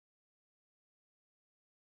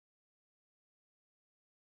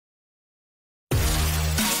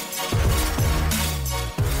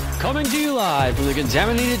Coming to you live from the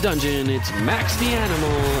Contaminated Dungeon, it's Max the Animal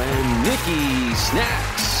and Nikki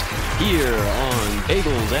Snacks here on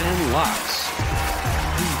Bagels and Locks.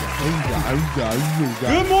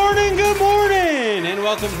 Good morning, and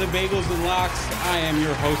welcome to Bagels and Locks. I am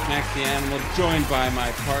your host, Max the Animal, joined by my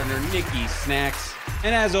partner, Nikki Snacks.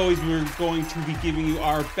 And as always, we're going to be giving you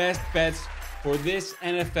our best bets for this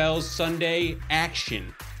NFL Sunday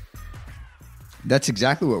action. That's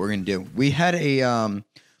exactly what we're going to do. We had a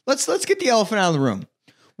let's get the elephant out of the room.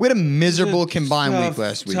 We had a miserable combined week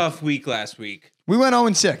last week. Tough week last week. We went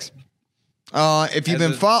 0-6. If you've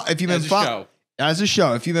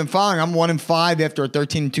been following I'm 1-5 after a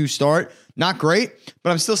 13-2 start. Not great, but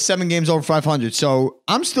I'm still 7 games over 500. So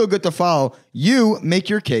I'm still good to follow. You make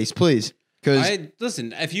your case, please.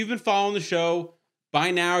 Listen, if you've been following the show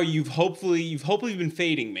by now, you've hopefully been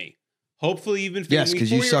fading me. Hopefully you've been fading me because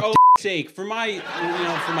for you your suck. own sake. For my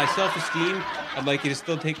self-esteem, I'd like you to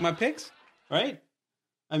still take my picks, right?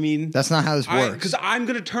 I mean, that's not how this works. Because I'm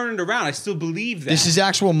going to turn it around. I still believe that. This is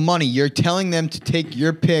actual money. You're telling them to take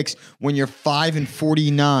your picks when you're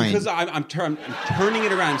 5-49. Because I'm turning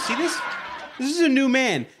it around. See this? This is a new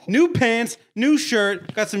man. New pants, new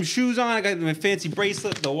shirt. Got some shoes on. I got my fancy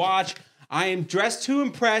bracelet, the watch. I am dressed to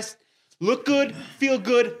impress. Look good, feel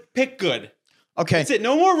good, pick good. Okay. That's it.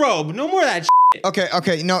 No more robe. No more of that shit.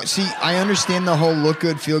 Okay. No, see, I understand the whole look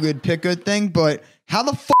good, feel good, pick good thing, but how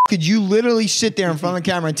the fuck could you literally sit there in front of the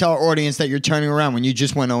camera and tell our audience that you're turning around when you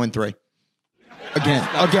just went 0-3?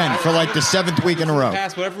 Again, for like the 7th week in a row.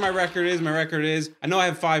 Past whatever my record is. I know I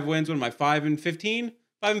have 5 wins. What am I, 5-15?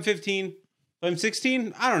 5-15?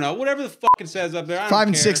 5-16? I don't know. Whatever the fuck it says up there. I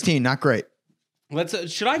don't 5-16, not great.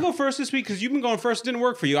 Should I go first this week? Because you've been going first. It didn't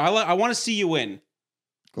work for you. I want to see you win.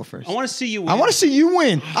 Go first. I want to see you win. I want to see you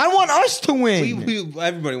win. I want us to win.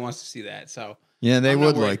 Everybody wants to see that. So yeah, they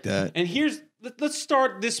would like that. And let's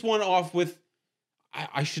start this one off with.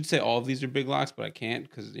 I should say all of these are big locks, but I can't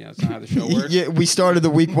because that's not how the show works. Yeah, we started the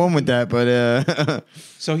week 1 with that, but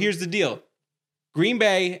So here's the deal: Green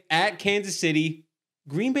Bay at Kansas City.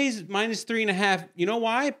 Green Bay's -3.5. You know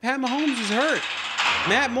why? Pat Mahomes is hurt.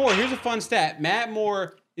 Matt Moore. Here's a fun stat. Matt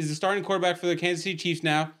Moore is the starting quarterback for the Kansas City Chiefs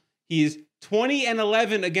now. He is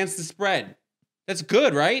 20-11 against the spread. That's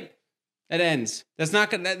good, right? That ends. That's not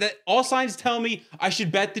good. That all signs tell me I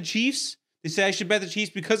should bet the Chiefs. They say I should bet the Chiefs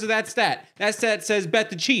because of that stat. That stat says bet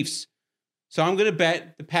the Chiefs. So I'm going to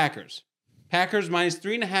bet the Packers. Packers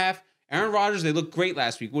 -3.5. Aaron Rodgers, they looked great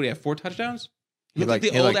last week. What do you have, 4 touchdowns? Look like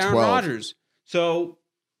the old Aaron Rodgers. So,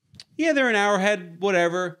 yeah, they're an hour ahead,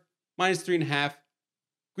 whatever. -3.5.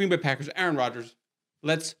 Green Bay Packers, Aaron Rodgers.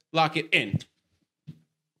 Let's lock it in.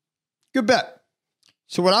 Good bet.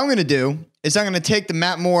 So what I'm going to do is I'm going to take the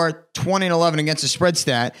Matt Moore 20-11 against the spread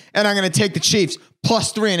stat, and I'm going to take the Chiefs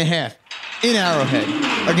 +3.5 in Arrowhead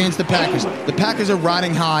against the Packers. The Packers are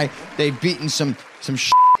riding high. They've beaten some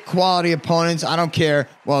quality opponents. I don't care.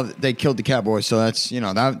 Well, they killed the Cowboys, so that's,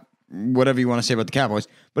 that whatever you want to say about the Cowboys,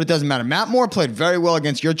 but it doesn't matter. Matt Moore played very well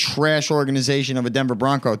against your trash organization of a Denver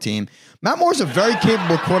Bronco team. Matt Moore's a very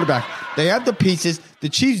capable quarterback. They have the pieces. The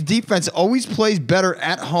Chiefs' defense always plays better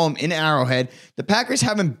at home in Arrowhead. The Packers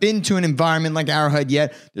haven't been to an environment like Arrowhead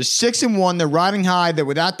yet. They're 6-1. They're riding high. They're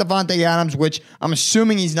without Devontae Adams, which I'm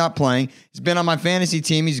assuming he's not playing. He's been on my fantasy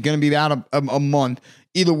team. He's going to be out a month.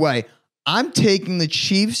 Either way, I'm taking the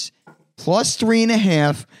Chiefs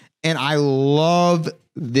 +3.5, and I love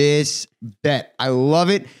this bet. I love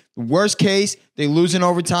it. Worst case, they lose in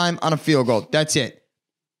overtime on a field goal. That's it.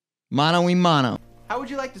 Mano y mano. How would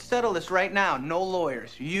you like to settle this right now? No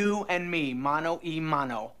lawyers. You and me. Mano y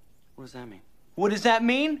mano. What does that mean? What does that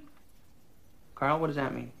mean? Carl, what does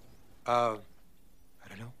that mean? I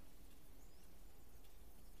don't know.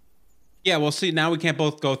 Yeah, well, see, now we can't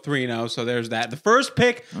both go 3-0, so there's that. The first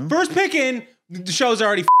pick in, the show's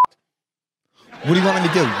already What do you want me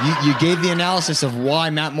to do? You gave the analysis of why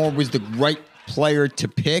Matt Moore was the right player to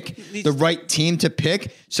pick, the right team to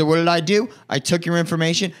pick. So what did I do? I took your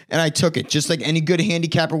information and I took it, just like any good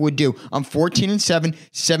handicapper would do. I'm 14-7,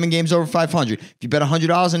 7 games over 500. If you bet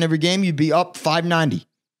 $100 on every game, you'd be up $590.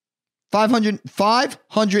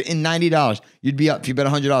 $590. You'd be up if you bet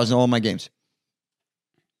 $100 on all my games.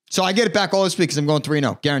 So I get it back all this week because I'm going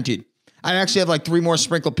 3-0, guaranteed. I actually have like 3 more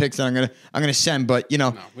sprinkle picks that I'm gonna send, but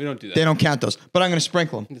No, we don't do that. They don't count those. But I'm gonna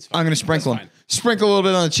sprinkle them. I'm gonna sprinkle them. Sprinkle a little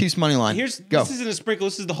bit on the Chiefs money line. This isn't a sprinkle.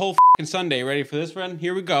 This is the whole fucking Sunday. Ready for this, friend?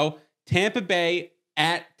 Here we go. Tampa Bay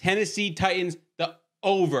at Tennessee Titans. The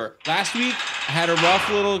over. Last week I had a rough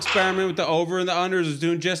little experiment with the over and the unders. I was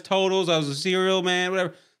doing just totals. I was a serial man.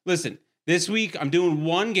 Whatever. Listen, this week I'm doing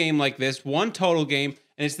one game like this, one total game,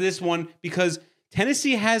 and it's this one because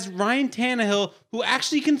Tennessee has Ryan Tannehill, who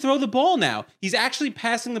actually can throw the ball now. He's actually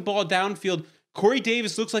passing the ball downfield. Corey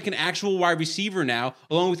Davis looks like an actual wide receiver now,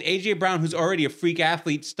 along with A.J. Brown, who's already a freak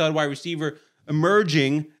athlete, stud wide receiver,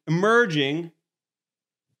 emerging,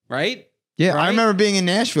 right? Yeah, Right? I remember being in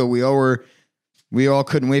Nashville. We all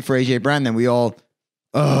couldn't wait for A.J. Brown. Then we all,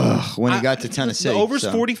 when he got to Tennessee. The over's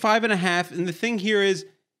so. 45.5. And the thing here is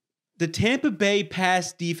the Tampa Bay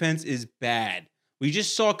pass defense is bad. We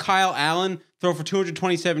just saw Kyle Allen throw for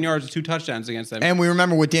 227 yards and 2 touchdowns against them. And we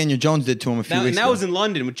remember what Daniel Jones did to him a few weeks And that ago. was in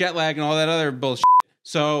London with jet lag and all that other bullshit.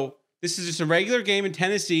 So this is just a regular game in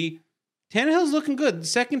Tennessee. Tannehill's looking good. The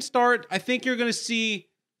second start, I think you're going to see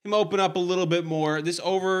him open up a little bit more. This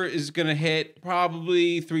over is going to hit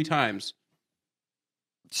probably 3 times.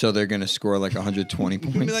 So they're going to score like 120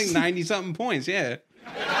 points. Maybe like 90-something points, yeah.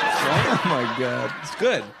 Oh, my God. It's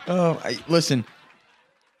good. Listen,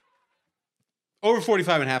 Over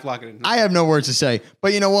 45.5, lock it in. I have no words to say.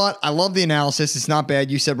 But you know what? I love the analysis. It's not bad.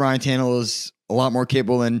 You said Ryan Tannehill is a lot more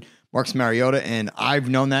capable than Marcus Mariota, and I've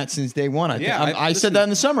known that since day one. I said that in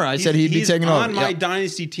the summer. I said he'd be taking over. He's on my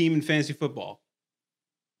dynasty team in fantasy football.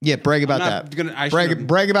 Yeah, brag about that.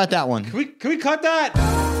 Brag about that one. Can we cut that?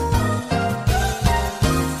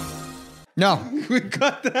 No. Can we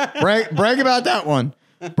cut that? Brag about that one.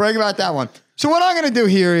 Brag about that one. So what I'm going to do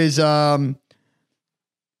here is I'm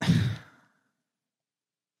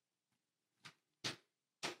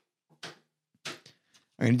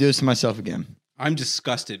going to do this to myself again. I'm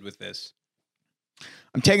disgusted with this.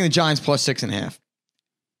 I'm taking the Giants plus 6.5.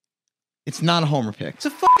 It's not a homer pick. It's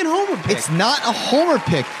a fucking homer pick. It's not a homer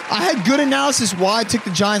pick. I had good analysis why I took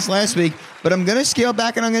the Giants last week, but I'm going to scale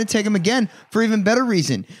back and I'm going to take them again for even better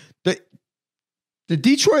reason. The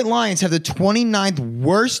Detroit Lions have the 29th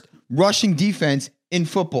worst rushing defense in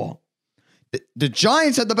football. The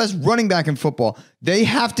Giants have the best running back in football. They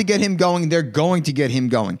have to get him going. They're going to get him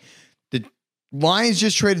going. The Lions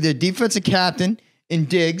just traded their defensive captain in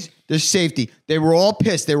Diggs, their safety. They were all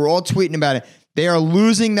pissed. They were all tweeting about it. They are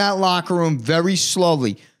losing that locker room very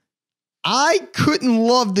slowly. I couldn't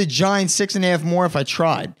love the Giants 6.5 more if I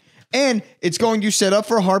tried. And it's going to set up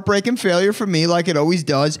for a heartbreaking failure for me like it always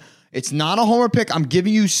does. It's not a homer pick. I'm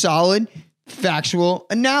giving you solid, factual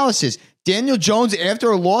analysis. Daniel Jones, after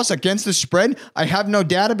a loss against the spread, I have no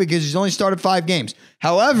data because he's only started 5 games.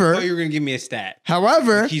 However, I thought you were going to give me a stat.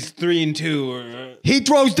 However, He's 3-2. he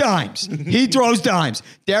throws dimes. He throws dimes.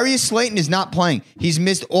 Darius Slayton is not playing. He's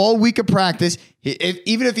missed all week of practice.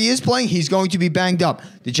 Even if he is playing, he's going to be banged up.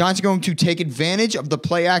 The Giants are going to take advantage of the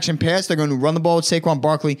play action pass. They're going to run the ball with Saquon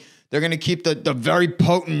Barkley. They're going to keep the very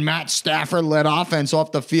potent Matt Stafford-led offense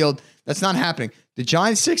off the field. That's not happening. The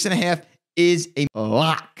Giants 6.5 is a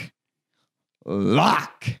lock.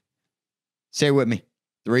 Lock. Say it with me.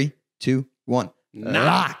 3, 2, 1.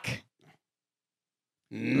 Lock.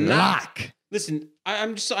 Lock. Listen,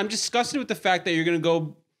 I'm disgusted with the fact that you're going to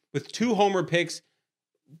go with 2 homer picks.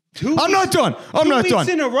 I'm not done. I'm not done.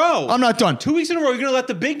 2 weeks in a row. I'm not done. 2 weeks in a row. You're going to let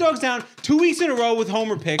the big dogs down 2 weeks in a row with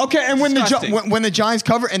homer picks. Okay, and when Disgusting. when the Giants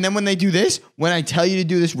cover, and then when they do this, when I tell you to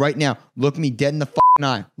do this right now, look me dead in the fucking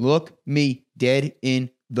eye. Look me dead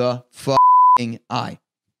in the fucking eye.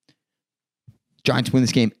 Giants win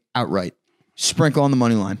this game outright. Sprinkle on the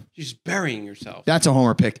money line. You're just burying yourself. That's a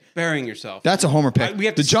homer pick. Burying yourself. That's a homer pick. We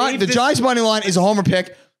have to the save this- Giants money line is a homer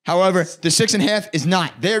pick. However, the 6.5 is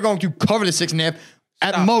not. They are going to cover the 6.5.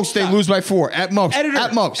 At most, they lose by 4. At most.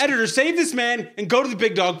 At most. Editor, save this man and go to the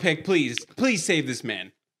big dog pick, please. Please save this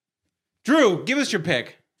man. Drew, give us your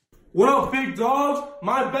pick. What up, big dogs?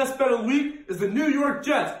 My best bet of the week is the New York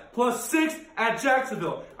Jets, plus 6 at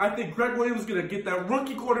Jacksonville. I think Greg Williams is going to get that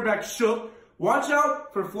rookie quarterback shook. Watch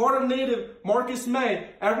out for Florida native Marcus May.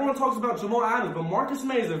 Everyone talks about Jamal Adams, but Marcus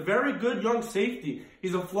May is a very good young safety.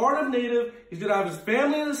 He's a Florida native. He's going to have his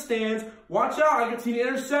family in the stands. Watch out. I could see an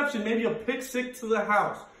interception, maybe a pick 6 to the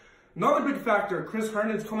house. Another big factor, Chris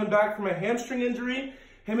Herndon's coming back from a hamstring injury.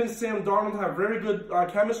 Him and Sam Darnold have very good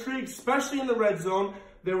chemistry, especially in the red zone.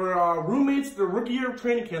 They were roommates their rookie year of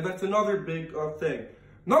training camp. That's another big thing.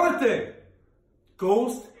 Another thing,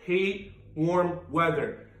 ghosts hate warm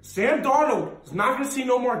weather. Sam Darnold is not going to see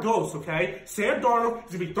no more ghosts, okay? Sam Darnold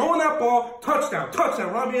is going to be throwing that ball, touchdown,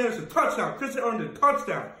 Robbie Anderson, touchdown, Chris Herndon,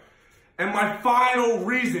 touchdown. And my final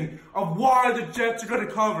reason of why the Jets are going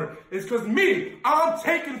to cover is because I'm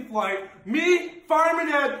taking flight. Me, Fireman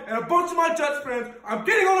Ed, and a bunch of my Jets friends, I'm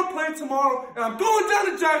getting on a plane tomorrow, and I'm going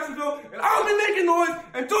down to Jacksonville, and I'll be making noise,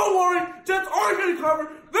 and don't worry, Jets aren't going to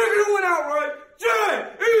cover. They're going to win outright.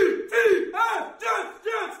 Jets,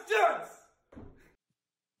 Jets, Jets.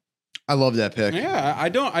 I love that pick. Yeah, I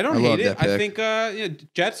don't love hate that it. I pick.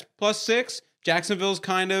 think Jets plus 6. Jacksonville's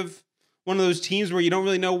kind of one of those teams where you don't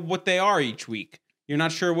really know what they are each week. You're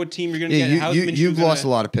not sure what team you're going to get. Yeah, you've lost a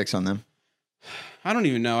lot of picks on them. I don't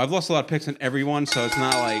even know. I've lost a lot of picks on everyone, so it's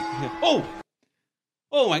not like,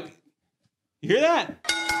 oh my, you hear that?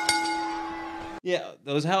 Yeah,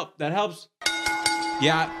 those help. That helps.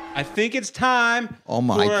 Yeah, I think it's time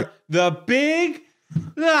for the big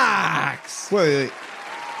locks. Wait.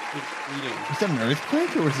 What are you doing? Is that an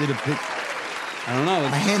earthquake or is it a big? I don't know.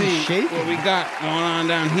 Let's My hand is see shaking. what we got going on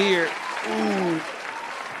down here. Ooh.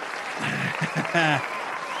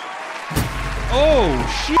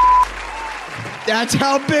 Oh, shit. That's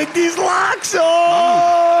how big these locks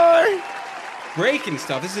are. Breaking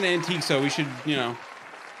stuff. This is an antique, so we should,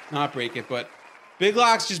 not break it. But big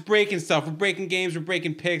locks just breaking stuff. We're breaking games. We're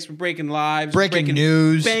breaking picks. We're breaking lives. Breaking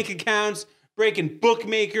news. Bank accounts. Breaking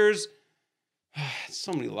bookmakers.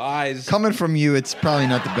 So many lies. Coming from you, it's probably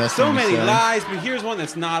not the best. So thing to many say. lies, but here's one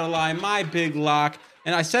that's not a lie. My big lock.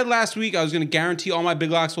 And I said last week I was going to guarantee all my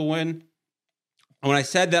big locks will win. And when I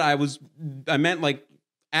said that, I meant like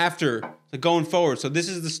after, like going forward. So this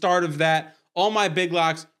is the start of that. All my big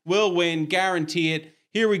locks will win. Guarantee it.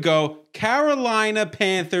 Here we go. Carolina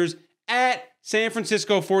Panthers at San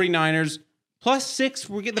Francisco 49ers.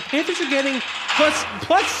 +6. The Panthers are getting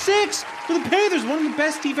 +6 for the Panthers. One of the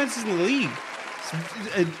best defenses in the league.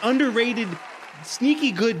 An underrated,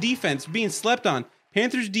 sneaky good defense being slept on.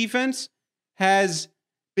 Panthers defense has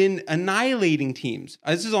been annihilating teams.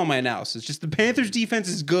 This is all my analysis. Just the Panthers defense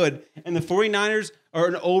is good, and the 49ers are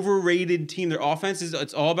an overrated team. Their offense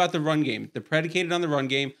it's all about the run game. They're predicated on the run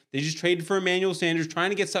game. They just traded for Emmanuel Sanders, trying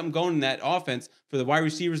to get something going in that offense for the wide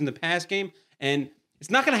receivers in the pass game, and it's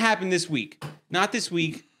not going to happen this week. Not this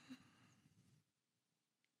week.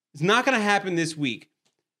 It's not going to happen this week.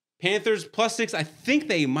 Panthers +6. I think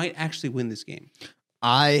they might actually win this game.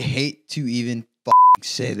 I hate to even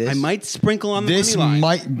say this. I might sprinkle on the This money line.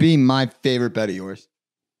 might be my favorite bet of yours.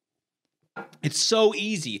 It's so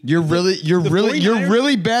easy. You're really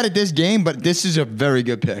 49ers bad at this game, but this is a very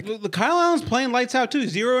good pick. The Kyle Allen's playing lights out too.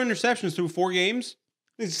 0 interceptions through 4 games.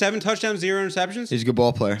 7 touchdowns, 0 interceptions. He's a good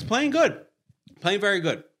ball player. Playing good. Playing very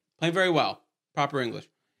good. Playing very well. Proper English.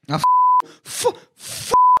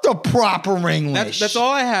 The proper English. That's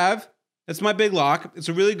all I have. That's my big lock. It's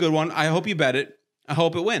a really good one. I hope you bet it. I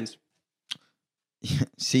hope it wins.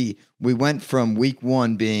 See, we went from week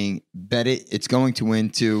 1 being bet it, it's going to win,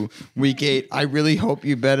 to week 8. I really hope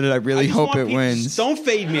you bet it. I really hope it wins. Don't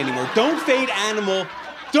fade me anymore. Don't fade Animal.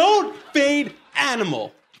 Don't fade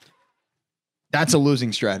Animal. That's a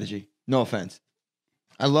losing strategy. No offense.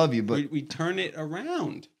 I love you, but we turn it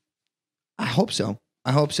around. I hope so.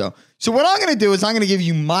 So what I'm going to do is I'm going to give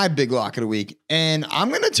you my big lock of the week, and I'm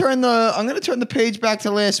going to turn the page back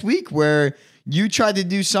to last week where you tried to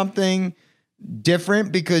do something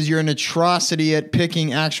different because you're an atrocity at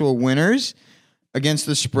picking actual winners against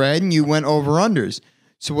the spread, and you went over-unders.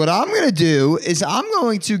 So what I'm going to do is I'm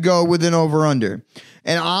going to go with an over-under,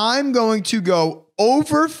 and I'm going to go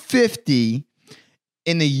over 50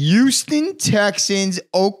 in the Houston Texans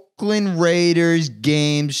Oakland Raiders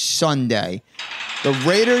game Sunday. The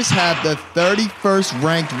Raiders have the 31st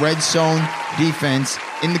ranked red zone defense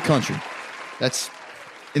in the country. That's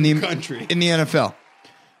in the country. In the NFL.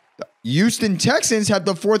 The Houston Texans have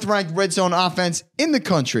the 4th ranked red zone offense in the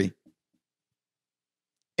country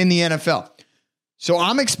in the NFL. So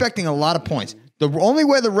I'm expecting a lot of points. The only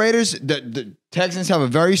way the Texans have a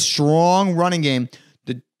very strong running game,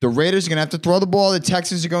 the Raiders are going to have to throw the ball. The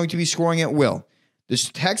Texans are going to be scoring at will. The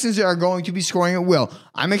Texans are going to be scoring at will.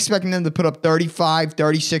 I'm expecting them to put up 35,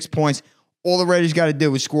 36 points. All the Raiders got to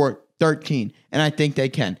do is score 13, and I think they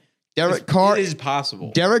can. Derek Carr It is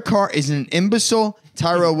possible. Derek Carr is an imbecile.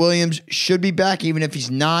 Tyrell Williams should be back, even if he's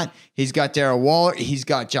not. He's got Darren Waller. He's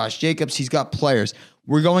got Josh Jacobs. He's got players.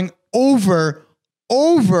 We're going over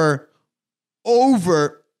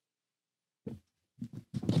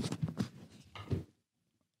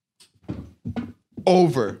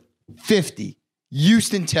 50.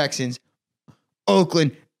 Houston Texans,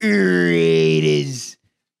 Oakland Raiders.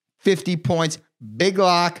 50 points. Big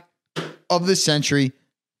lock of the century.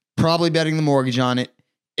 Probably betting the mortgage on it.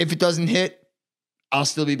 If it doesn't hit, I'll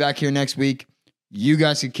still be back here next week. You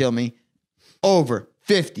guys could kill me. Over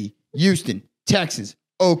 50. Houston, Texans,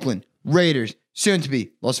 Oakland, Raiders, soon to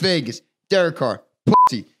be Las Vegas, Derek Carr,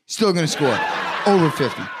 pussy, still going to score. Over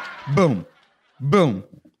 50. Boom. Boom.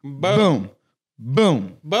 Boom.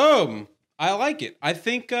 Boom. Boom. I like it. I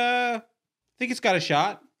think it's got a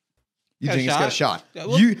shot. You think it's got a shot? Yeah,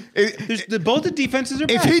 well, both the defenses are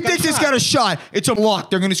bad. If he thinks it's got a shot, it's a lock.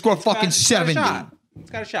 They're going to score fucking 70. It's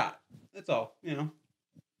got a shot. That's all,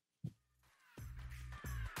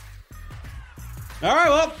 All right,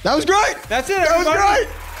 well, That was great. that's it, That was everybody. great.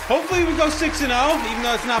 Hopefully we go 6-0, even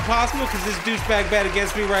though it's not possible because this douchebag bet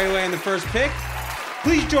against me right away in the first pick.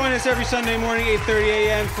 Please join us every Sunday morning, 8:30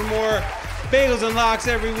 a.m. for more Bagels and Locks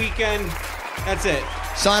every weekend. That's it.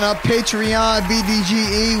 Sign up Patreon,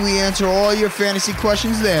 BDGE. We answer all your fantasy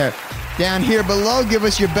questions there. Down here below, give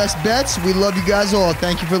us your best bets. We love you guys all.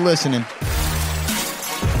 Thank you for listening.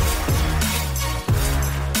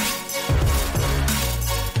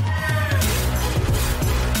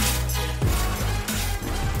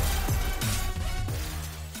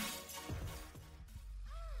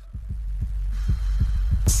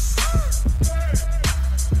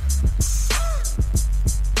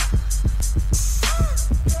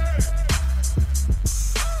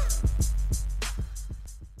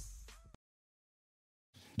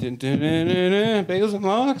 Bagels and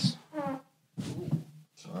Locks.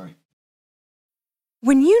 Sorry.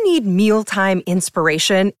 When you need mealtime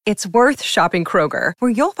inspiration, it's worth shopping Kroger, where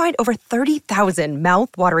you'll find over 30,000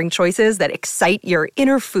 mouth-watering choices that excite your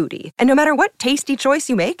inner foodie. And no matter what tasty choice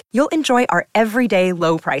you make, you'll enjoy our everyday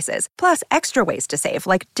low prices, plus extra ways to save,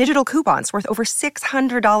 like digital coupons worth over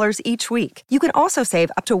 $600 each week. You can also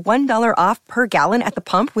save up to $1 off per gallon at the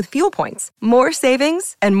pump with fuel points. More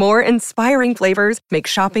savings and more inspiring flavors make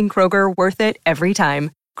shopping Kroger worth it every time.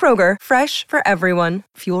 Kroger, fresh for everyone.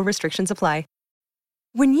 Fuel restrictions apply.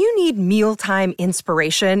 When you need mealtime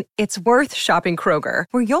inspiration, it's worth shopping Kroger,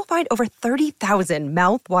 where you'll find over 30,000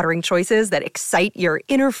 mouth-watering choices that excite your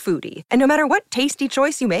inner foodie. And no matter what tasty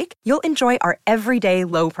choice you make, you'll enjoy our everyday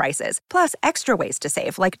low prices, plus extra ways to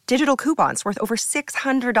save, like digital coupons worth over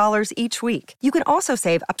 $600 each week. You can also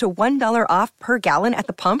save up to $1 off per gallon at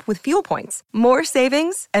the pump with fuel points. More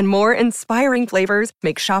savings and more inspiring flavors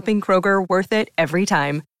make shopping Kroger worth it every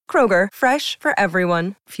time. Kroger, fresh for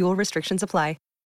everyone. Fuel restrictions apply.